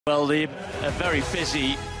Well, a very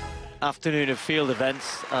busy afternoon of field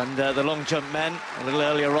events, and the long jump men a little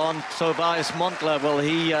earlier on. Thobias Montler, well,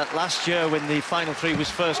 he last year when the final three was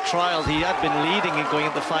first trialled, he had been leading and going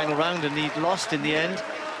at the final round, and he'd lost in the end.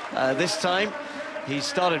 This time he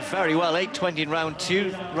started very well, 8:20 in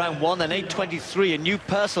round one, then 8:23, a new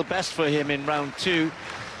personal best for him in round two.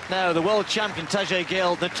 Now the world champion Tajay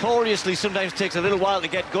Gale notoriously sometimes takes a little while to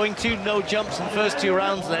get going to. No jumps in the first two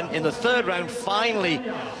rounds, then in the third round finally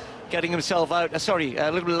getting himself out.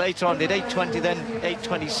 A little bit later on, did 8:20, then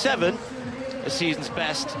 8:27, the season's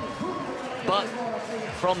best. But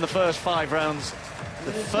from the first five rounds,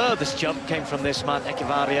 the furthest jump came from this man,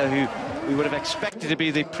 Echevarria, who we would have expected to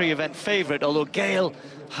be the pre-event favourite, although Gale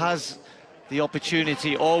has the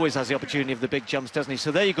opportunity, always has the opportunity of the big jumps, doesn't he?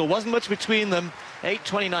 So there you go, wasn't much between them.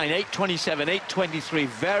 8:29, 8:27, 8:23,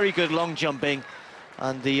 very good long jumping,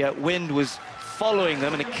 and the wind was following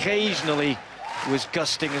them and occasionally was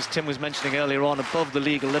gusting, as Tim was mentioning earlier on, above the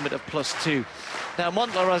legal limit of +2. Now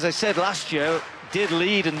Montler, as I said last year, did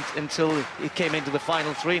lead until he came into the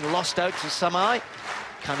final three and lost out to Samai.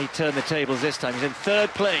 Can he turn the tables this time? He's in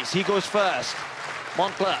third place, he goes first.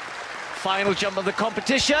 Montler, final jump of the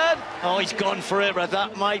competition. Oh, he's gone for it, but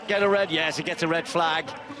that might get a red. Yes, he gets a red flag.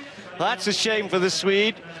 That's a shame for the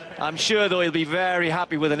Swede. I'm sure, though, he'll be very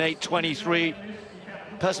happy with an 8:23.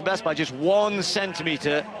 Personal best by just 1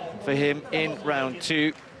 centimetre for him in round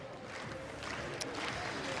two.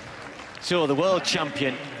 So the world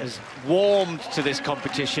champion has warmed to this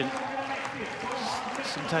competition.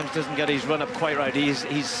 Sometimes doesn't get his run-up quite right.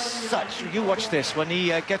 He's such... You watch this, when he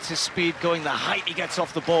gets his speed going, the height he gets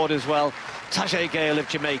off the board as well. Tajay Gale of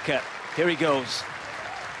Jamaica. Here he goes.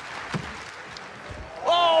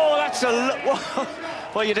 Oh, that's a...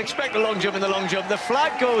 Well, you'd expect a long jump in the long jump. The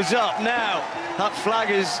flag goes up now. That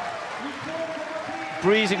flag is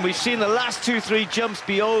breezing. We've seen the last 2-3 jumps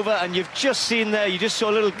be over, and you've just seen there, you just saw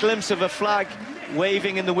a little glimpse of a flag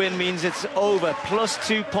waving in the wind means it's over,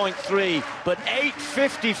 +2.3, but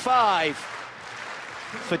 8:55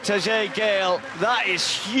 for Tajay Gale. That is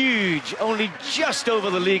huge, only just over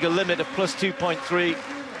the legal limit of +2.3.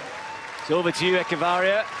 It's over to you,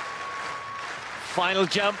 Echevarria. Final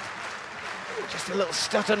jump. Just a little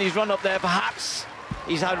stutter on his run-up there, perhaps.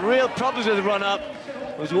 He's had real problems with the run-up.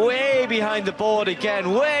 Was way behind the board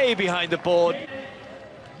again, way behind the board.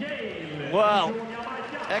 Well,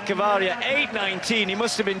 Echevarria, 8:19. He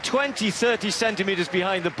must have been 20-30 centimetres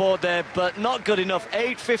behind the board there, but not good enough.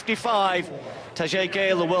 8:55. Tajay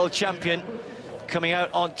Gale, the world champion, coming out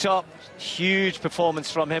on top. Huge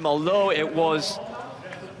performance from him, although it was,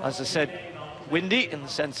 as I said, windy in the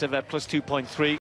sense of +2.3.